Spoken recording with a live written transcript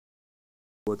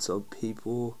What's up,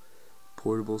 people?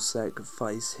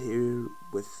 PortableSacrifice here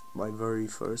with my very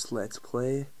first Let's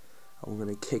Play. I'm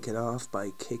gonna kick it off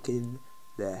by kicking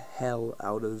the hell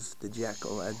out of the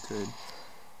JackO-Lantern.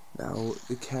 Now,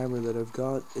 the camera that I've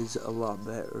got is a lot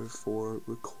better for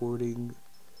recording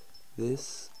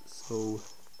this, so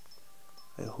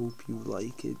I hope you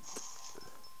like it.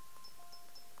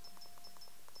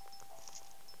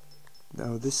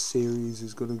 Now, this series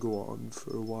is going to go on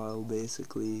for a while,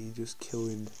 basically just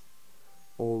killing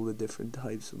all the different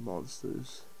types of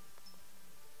monsters.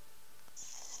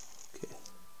 Okay,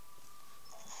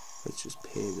 let's just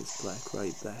pay this black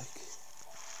right back.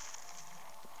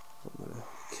 I'm going to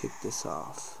kick this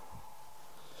off.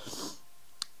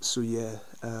 So yeah,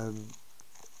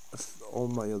 all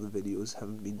my other videos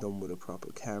haven't been done with a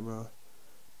proper camera,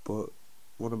 but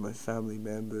one of my family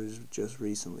members just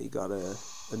recently got a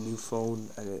new phone,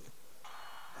 and it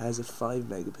has a 5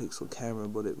 megapixel camera,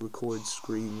 but it records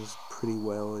screens pretty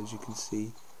well, as you can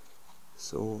see.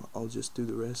 So I'll just do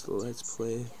the rest of the Let's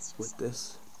Play with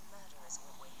this.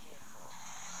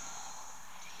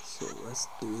 So let's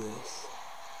do this.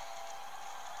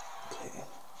 Okay.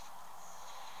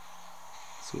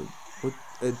 So what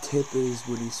a tip is,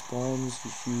 when he spawns,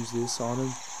 just use this on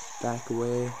him, back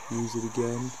away, use it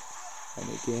again and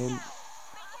again,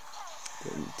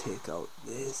 then take out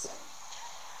this.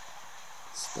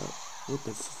 Stop. What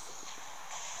the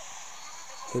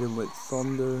hit him with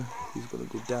thunder, he's gonna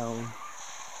go down.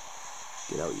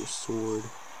 Get out your sword.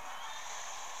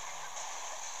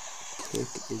 Kick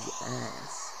his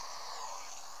ass.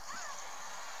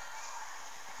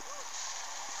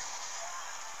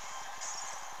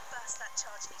 First, that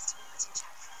charge needs to be put in check.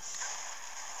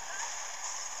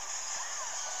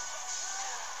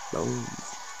 Boom.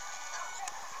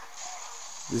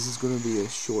 This is gonna be a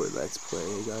short Let's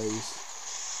Play, guys,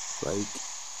 like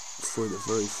for the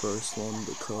very first one,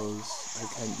 because I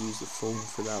can't use the phone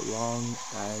for that long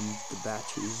and the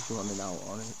battery's running out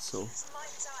on it. So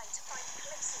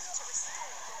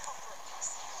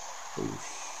oh,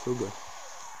 sugar.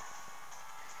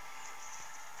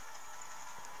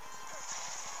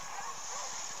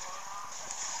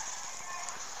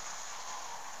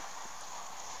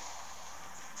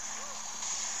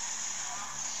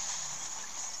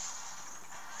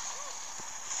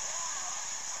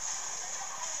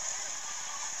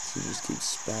 So just keep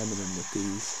spamming them with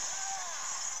these.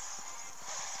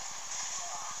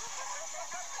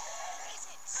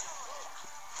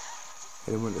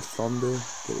 Hit him with the thunder,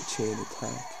 get a chain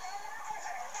attack.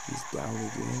 He's down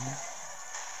again.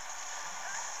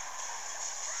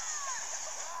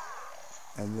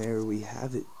 And there we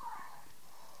have it.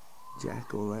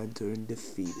 JackO-Lantern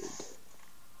defeated.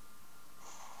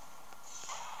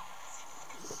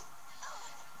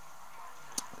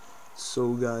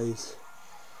 So guys,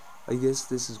 I guess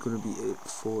this is going to be it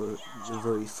for the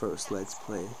very first Let's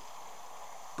Play,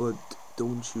 but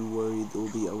don't you worry, there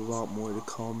will be a lot more to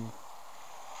come.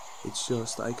 It's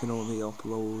just I can only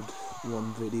upload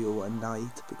one video a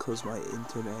night because my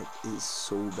internet is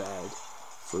so bad.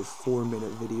 For a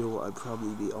 4-minute video, I'd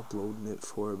probably be uploading it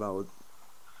for about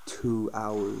 2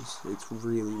 hours. It's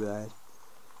really bad.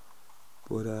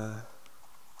 But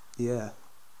yeah,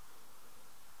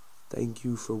 thank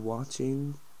you for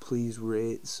watching. Please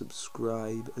rate,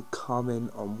 subscribe,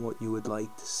 comment on what you would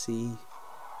like to see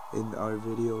in our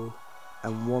video.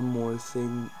 And one more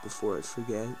thing before I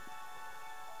forget,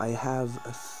 I have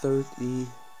a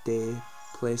 30-day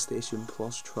PlayStation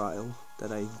Plus trial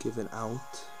that I'm giving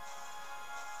out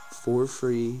for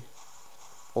free.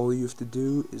 All you have to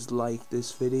do is like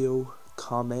this video,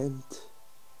 comment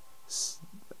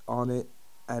on it,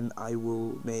 and I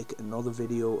will make another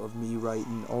video of me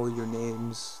writing all your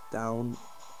names down,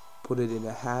 put it in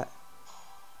a hat,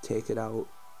 take it out,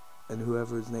 and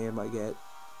whoever's name I get,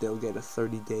 they'll get a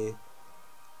 30-day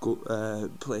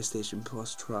PlayStation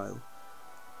Plus trial.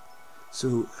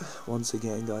 So once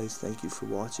again, guys, thank you for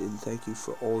watching, thank you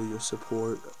for all your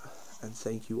support, and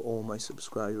thank you all my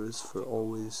subscribers for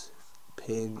always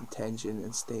paying attention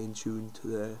and staying tuned to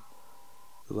the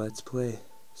Let's Play.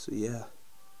 So yeah,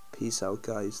 peace out,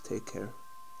 guys, take care.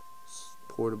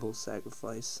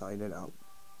 PortableSacrifice signing out.